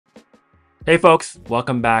Hey folks,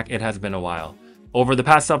 welcome back. It has been a while. Over the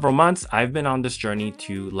past several months, I've been on this journey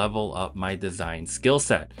to level up my design skill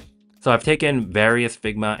set. So I've taken various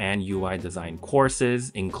Figma and UI design courses,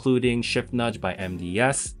 including Shiftnudge by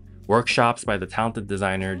MDS, workshops by the talented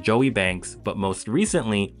designer Joey Banks, but most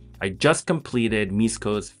recently, I just completed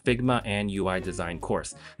Mizko's Figma and UI design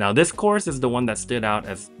course. Now, this course is the one that stood out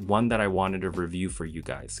as one that I wanted to review for you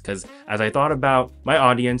guys, because as I thought about my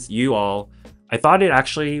audience, you all, I thought it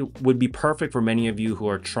actually would be perfect for many of you who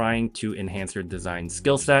are trying to enhance your design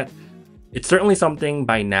skill set. It's certainly something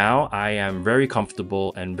by now I am very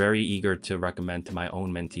comfortable and very eager to recommend to my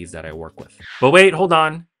own mentees that I work with. But wait, hold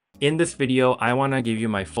on. In this video, I want to give you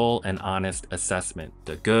my full and honest assessment,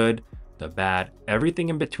 the good, the bad, everything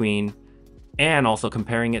in between, and also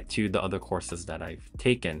comparing it to the other courses that I've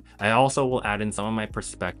taken. I also will add in some of my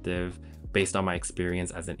perspective based on my experience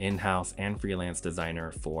as an in-house and freelance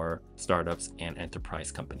designer for startups and enterprise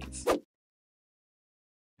companies.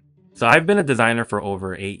 So I've been a designer for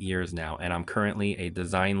over 8 years now, and I'm currently a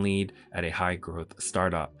design lead at a high growth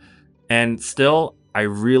startup. And still, I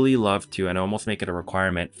really love to, and almost make it a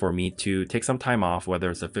requirement for me to take some time off, whether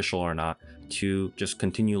it's official or not, to just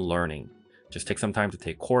continue learning. Just take some time to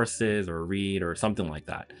take courses or read or something like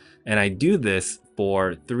that. And I do this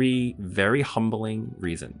for 3 very humbling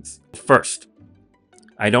reasons. First,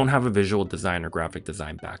 I don't have a visual design or graphic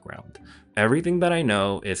design background. Everything that I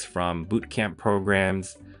know is from bootcamp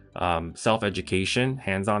programs, self-education,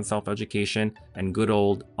 hands-on self-education, and good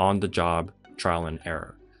old on-the-job trial and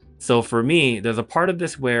error. So for me, there's a part of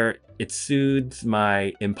this where it soothes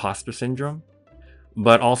my imposter syndrome.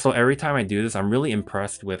 But also every time I do this, I'm really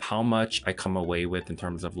impressed with how much I come away with in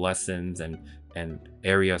terms of lessons and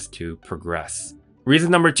areas to progress. Reason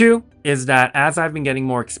number 2 is that as I've been getting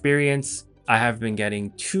more experience, I have been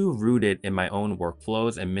getting too rooted in my own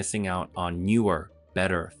workflows and missing out on newer,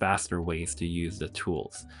 better, faster ways to use the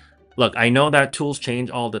tools. Look, I know that tools change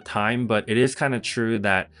all the time, but it is kind of true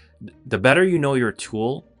that the better you know your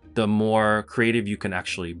tool, the more creative you can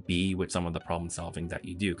actually be with some of the problem solving that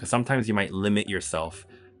you do. Because sometimes you might limit yourself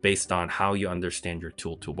based on how you understand your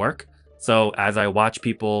tool to work. So as I watch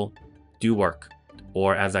people do work,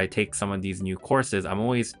 or as I take some of these new courses, I'm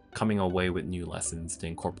always coming away with new lessons to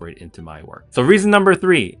incorporate into my work. So reason number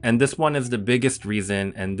 3, and this one is the biggest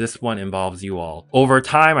reason, and this one involves you all. Over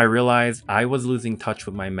time, I realized I was losing touch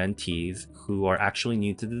with my mentees who are actually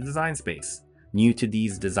new to the design space, new to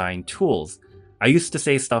these design tools. I used to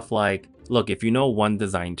say stuff like, look, if you know one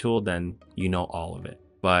design tool, then you know all of it.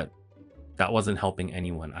 But that wasn't helping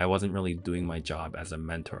anyone. I wasn't really doing my job as a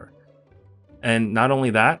mentor. And not only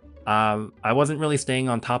that, I wasn't really staying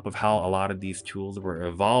on top of how a lot of these tools were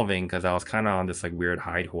evolving because I was kind of on this like weird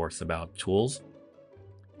hide horse about tools.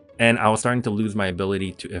 And I was starting to lose my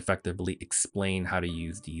ability to effectively explain how to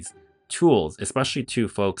use these tools, especially to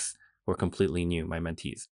folks who are completely new, my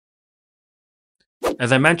mentees.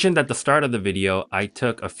 As I mentioned at the start of the video, I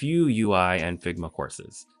took a few UI and Figma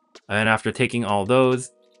courses. And after taking all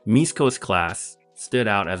those, Mizko's class stood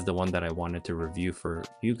out as the one that I wanted to review for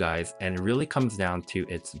you guys, and it really comes down to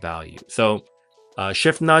its value. So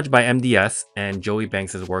Shiftnudge by MDS and Joey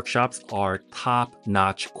Banks' workshops are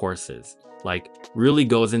top-notch courses. Like really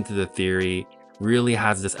goes into the theory, really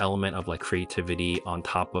has this element of like creativity on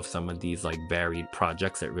top of some of these like varied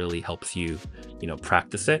projects that really helps you,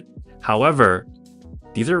 practice it. However,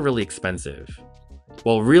 these are really expensive.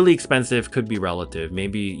 Well, really expensive could be relative.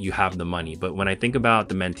 Maybe you have the money, but when I think about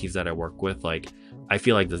the mentees that I work with, like I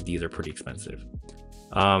feel like these are pretty expensive.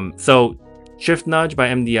 So Shiftnudge by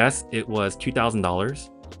MDS, it was $2,000.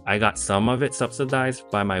 I got some of it subsidized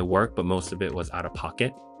by my work, but most of it was out of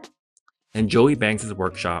pocket. And Joey Banks'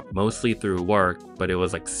 workshop, mostly through work, but it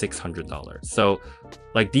was like $600. So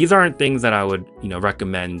like these aren't things that I would,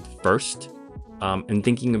 recommend first. And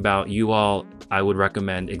thinking about you all, I would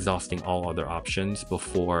recommend exhausting all other options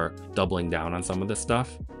before doubling down on some of this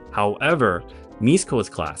stuff. However, Mizko's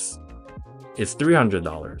class is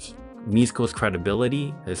 $300. Mizko's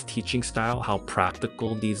credibility, his teaching style, how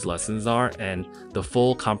practical these lessons are, and the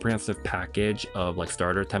full comprehensive package of like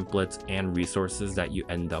starter templates and resources that you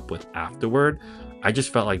end up with afterward. I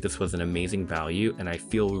just felt like this was an amazing value, and I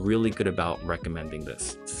feel really good about recommending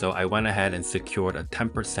this. So I went ahead and secured a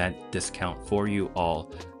 10% discount for you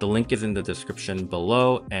all. The link is in the description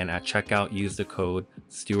below, and at checkout, use the code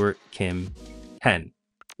StuartKim10.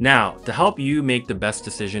 Now, to help you make the best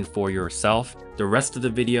decision for yourself, the rest of the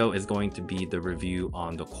video is going to be the review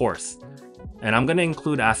on the course. And I'm going to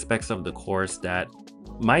include aspects of the course that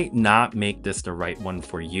might not make this the right one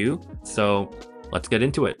for you. So let's get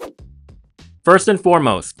into it. First and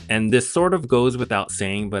foremost, and this sort of goes without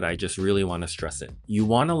saying, but I just really want to stress it. You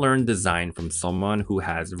want to learn design from someone who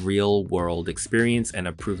has real world experience and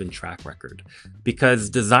a proven track record.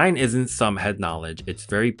 Because design isn't some head knowledge, it's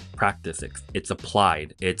very practice, it's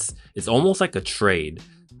applied, it's almost like a trade.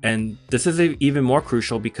 And this is even more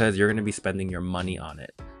crucial because you're going to be spending your money on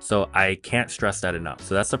it. So I can't stress that enough.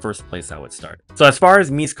 So that's the first place I would start. So as far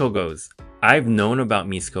as Mizko goes, I've known about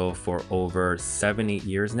Mizko for over 7-8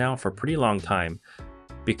 years now, for a pretty long time,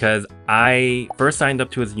 because I first signed up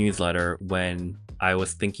to his newsletter when I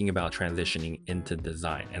was thinking about transitioning into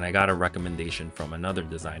design, and I got a recommendation from another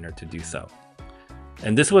designer to do so.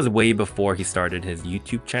 And this was way before he started his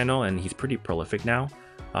YouTube channel, and he's pretty prolific now.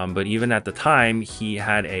 But even at the time, he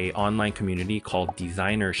had an online community called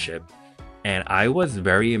Designership, and I was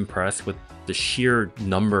very impressed with the sheer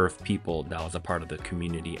number of people that was a part of the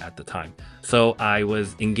community at the time. So I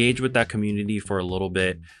was engaged with that community for a little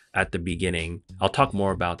bit at the beginning. I'll talk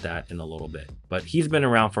more about that in a little bit, but he's been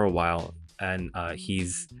around for a while, and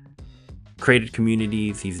he's created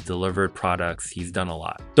communities, he's delivered products, he's done a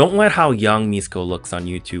lot. Don't let how young Mizko looks on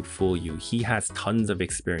YouTube fool you. He has tons of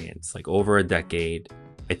experience, like over a decade.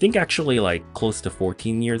 I think actually like close to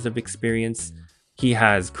 14 years of experience. He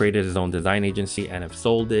has created his own design agency and have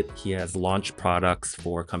sold it. He has launched products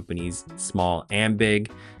for companies small and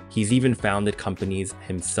big. He's even founded companies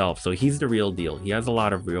himself. So he's the real deal. He has a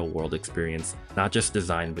lot of real world experience, not just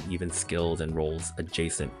design, but even skills and roles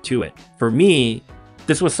adjacent to it. For me,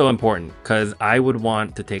 this was so important because I would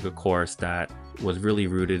want to take a course that was really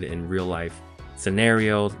rooted in real life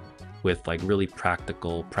scenarios with like really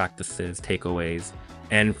practical practices, takeaways.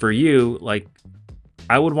 And for you, like,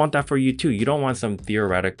 I would want that for you too. You don't want some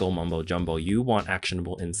theoretical mumbo jumbo. You want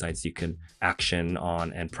actionable insights you can action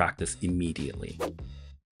on and practice immediately.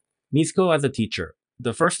 Mizko as a teacher.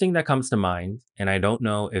 The first thing that comes to mind, and I don't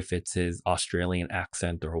know if it's his Australian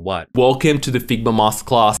accent or what. Welcome to the Figma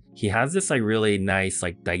Masterclass. He has this like really nice,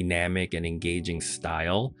 like dynamic and engaging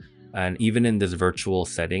style. And even in this virtual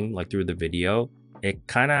setting, like through the video, it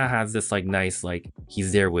kind of has this like nice, like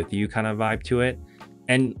he's there with you kind of vibe to it.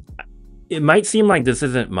 And it might seem like this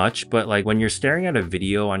isn't much, but like when you're staring at a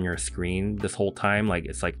video on your screen this whole time, like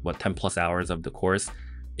it's like what 10 plus hours of the course,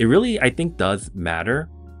 it really, I think, does matter.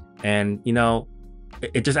 And you know,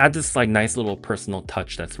 it just adds this like nice little personal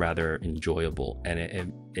touch that's rather enjoyable, and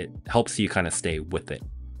it helps you kind of stay with it.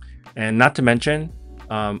 And not to mention,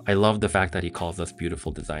 I love the fact that he calls us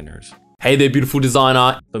beautiful designers. Hey there, beautiful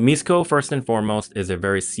designer. So Mizko, first and foremost, is a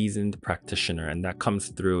very seasoned practitioner, and that comes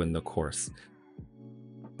through in the course.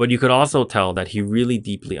 But you could also tell that he really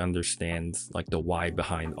deeply understands like the why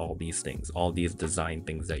behind all these things, all these design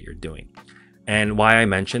things that you're doing. And why I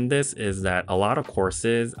mentioned this is that a lot of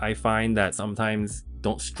courses, I find that sometimes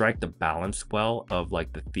don't strike the balance well of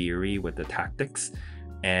like the theory with the tactics,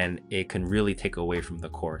 and it can really take away from the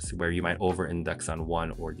course where you might over index on one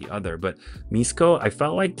or the other. But Mizko, I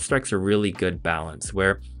felt like strikes a really good balance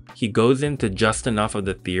where he goes into just enough of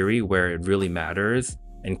the theory where it really matters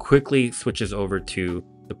and quickly switches over to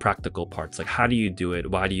the practical parts, like how do you do it,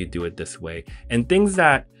 why do you do it this way, and things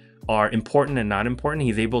that are important and not important.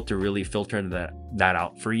 He's able to really filter that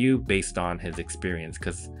out for you based on his experience,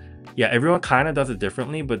 because yeah, everyone kind of does it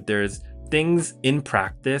differently, but there's things in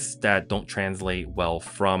practice that don't translate well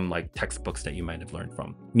from like textbooks that you might have learned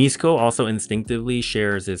from. Mizko also instinctively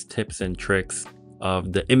shares his tips and tricks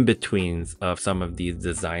of the in-betweens of some of these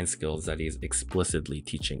design skills that he's explicitly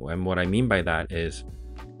teaching. And what I mean by that is,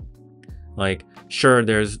 like, sure,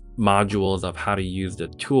 there's modules of how to use the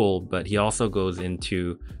tool, but he also goes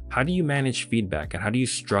into how do you manage feedback and how do you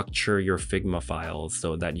structure your Figma files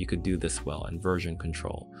so that you could do this well, and version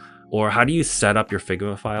control. Or how do you set up your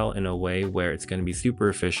Figma file in a way where it's going to be super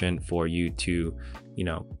efficient for you to, you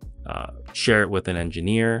know, share it with an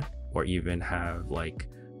engineer, or even have like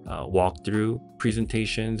walkthrough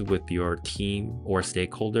presentations with your team or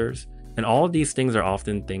stakeholders. And all of these things are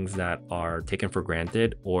often things that are taken for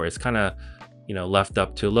granted, or it's kind of, you know, left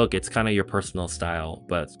up to, look, it's kind of your personal style,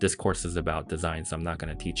 but this course is about design, so I'm not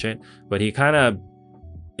going to teach it. But he kind of,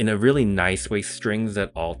 in a really nice way, strings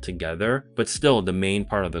it all together, but still the main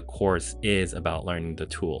part of the course is about learning the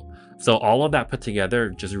tool. So all of that put together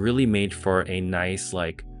just really made for a nice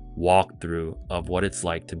like walkthrough of what it's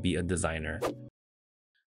like to be a designer.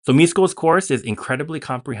 So Mizko's course is incredibly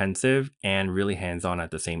comprehensive and really hands-on at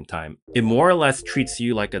the same time. It more or less treats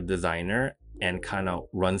you like a designer and kind of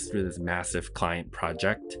runs through this massive client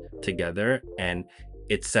project together, and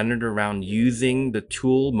it's centered around using the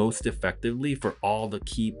tool most effectively for all the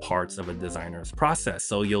key parts of a designer's process.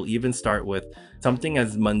 So you'll even start with something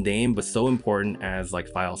as mundane but so important as like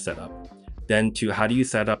file setup. then to how do you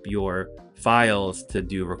set up your files to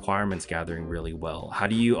do requirements gathering really well? How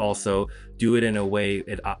do you also do it in a way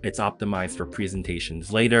it's optimized for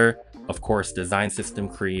presentations later? Of course, design system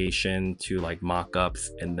creation to like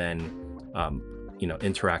mock-ups, and then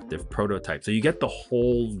interactive prototypes. So you get the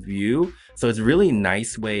whole view. So it's really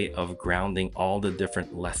nice way of grounding all the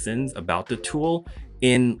different lessons about the tool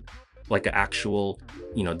in like an actual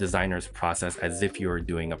designer's process, as if you were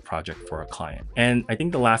doing a project for a client. And I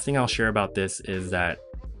think the last thing I'll share about this is that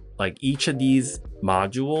like each of these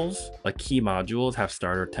modules, like key modules, have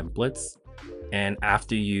starter templates. And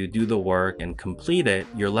after you do the work and complete it,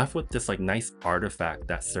 you're left with this like nice artifact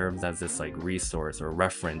that serves as this like resource or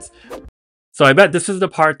reference. So I bet this is the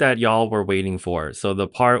part that y'all were waiting for. So the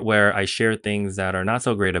part where I share things that are not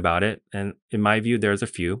so great about it. And in my view, there's a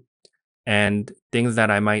few, and things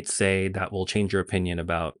that I might say that will change your opinion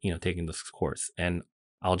about, taking this course. And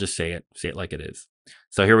I'll just say it like it is.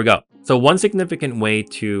 So here we go. So one significant way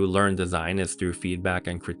to learn design is through feedback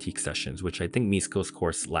and critique sessions, which I think Mizko's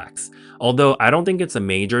course lacks. Although I don't think it's a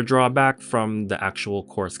major drawback from the actual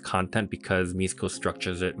course content, because Mizko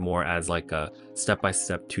structures it more as like a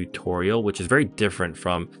step-by-step tutorial, which is very different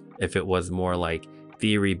from if it was more like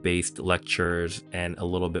theory-based lectures and a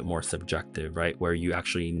little bit more subjective, right? Where you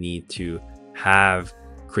actually need to have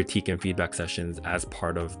critique and feedback sessions as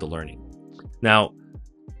part of the learning. Now,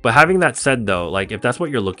 but having that said though, like if that's what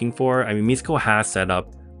you're looking for, I mean, Mizko has set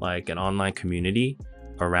up like an online community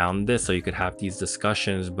around this, so you could have these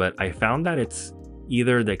discussions, but I found that it's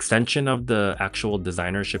either the extension of the actual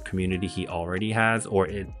designership community he already has, or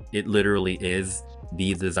it literally is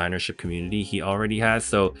the designership community he already has.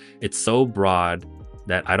 So it's so broad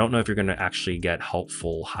that I don't know if you're going to actually get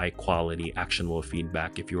helpful, high quality, actionable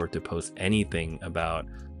feedback if you were to post anything about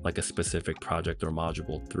like a specific project or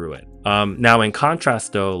module through it. Now in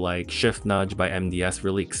contrast though, like Shiftnudge by MDS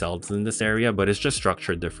really excels in this area, but it's just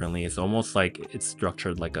structured differently. It's almost like it's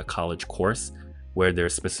structured like a college course where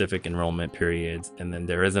there's specific enrollment periods, and then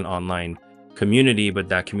there is an online community, but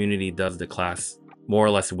that community does the class more or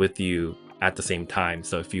less with you at the same time.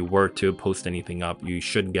 So if you were to post anything up, you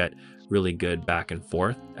should get really good back and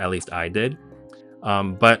forth. At least I did.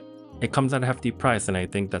 But it comes at a hefty price, and I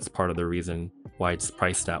think that's part of the reason why it's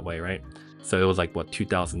priced that way, right? So it was like what,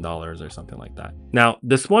 $2,000 or something like that. Now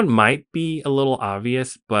this one might be a little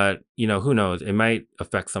obvious, but who knows, it might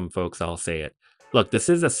affect some folks. I'll say it. Look, this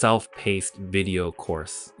is a self-paced video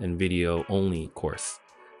course and video only course.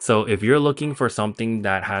 So if you're looking for something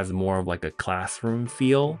that has more of like a classroom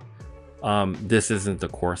feel, this isn't the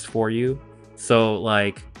course for you. So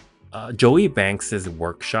like Joey Banks's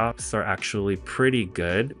workshops are actually pretty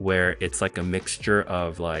good, where it's like a mixture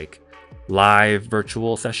of like live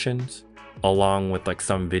virtual sessions along with like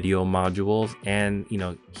some video modules, and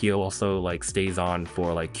he also like stays on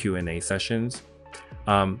for like Q&A sessions.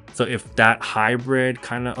 So if that hybrid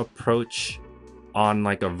kind of approach on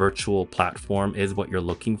like a virtual platform is what you're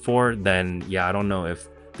looking for, then yeah, I don't know if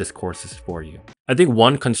this course is for you. I think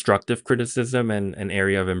one constructive criticism and an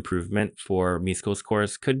area of improvement for Mizko's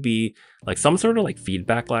course could be like some sort of like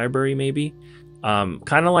feedback library, maybe. Kind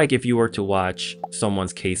of like if you were to watch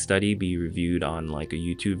someone's case study be reviewed on like a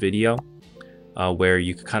YouTube video, where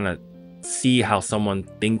you could kind of see how someone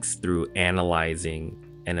thinks through analyzing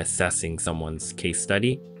and assessing someone's case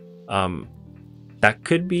study. That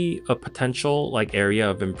could be a potential like area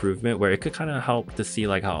of improvement, where it could kind of help to see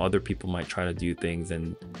like how other people might try to do things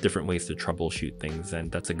and different ways to troubleshoot things,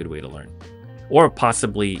 and that's a good way to learn. Or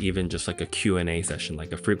possibly even just like a Q&A session,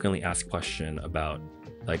 like a frequently asked question about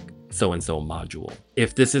like so-and-so module.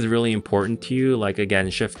 If this is really important to you, like again,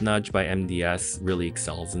 Shiftnudge by MDS really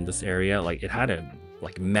excels in this area. Like it had a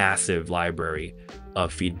like massive library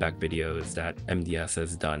of feedback videos that MDS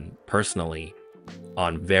has done personally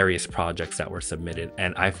on various projects that were submitted,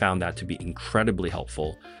 and I found that to be incredibly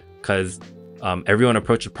helpful, because everyone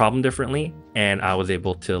approached the problem differently, and I was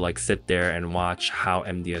able to like sit there and watch how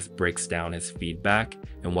MDS breaks down his feedback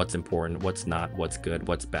and what's important, what's not, what's good,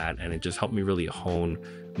 what's bad, and it just helped me really hone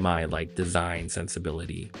my like design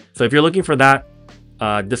sensibility. So if you're looking for that,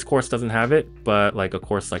 this course doesn't have it, but like a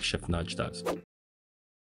course like Shiftnudge does.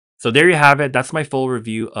 So there you have it. That's my full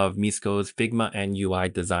review of Mizko's Figma and UI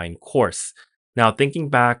Design course. Now, thinking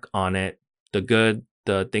back on it, the good,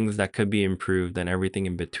 the things that could be improved, and everything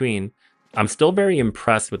in between, I'm still very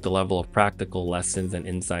impressed with the level of practical lessons and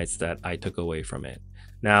insights that I took away from it.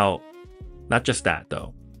 Now, not just that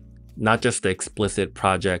though, not just the explicit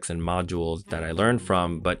projects and modules that I learned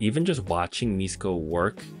from, but even just watching Mizko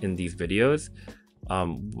work in these videos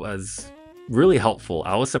was really helpful.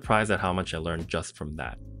 I was surprised at how much I learned just from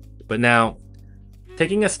that. But now,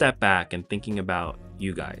 taking a step back and thinking about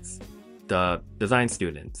you guys, the design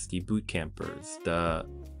students, the boot campers, the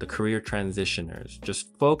career transitioners,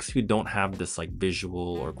 just folks who don't have this like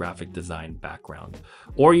visual or graphic design background,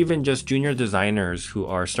 or even just junior designers who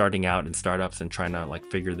are starting out in startups and trying to like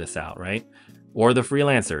figure this out, right? Or the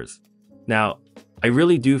freelancers. Now, I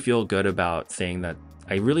really do feel good about saying that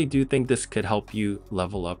I really do think this could help you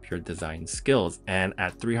level up your design skills. And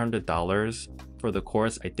at $300 for the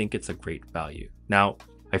course, I think it's a great value. Now,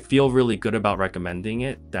 I feel really good about recommending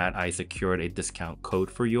it that I secured a discount code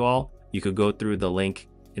for you all. You could go through the link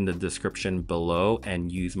in the description below and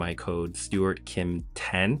use my code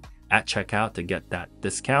StuartKim10 at checkout to get that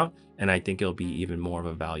discount. And I think it'll be even more of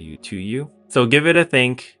a value to you. So give it a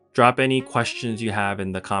think. Drop any questions you have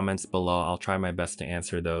in the comments below. I'll try my best to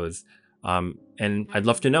answer those. And I'd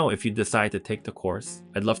love to know if you decide to take the course.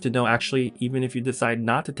 I'd love to know actually, even if you decide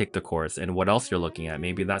not to take the course and what else you're looking at.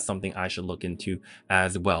 Maybe that's something I should look into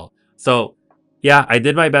as well. So yeah, I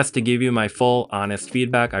did my best to give you my full honest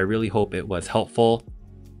feedback. I really hope it was helpful.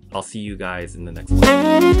 I'll see you guys in the next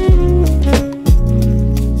one.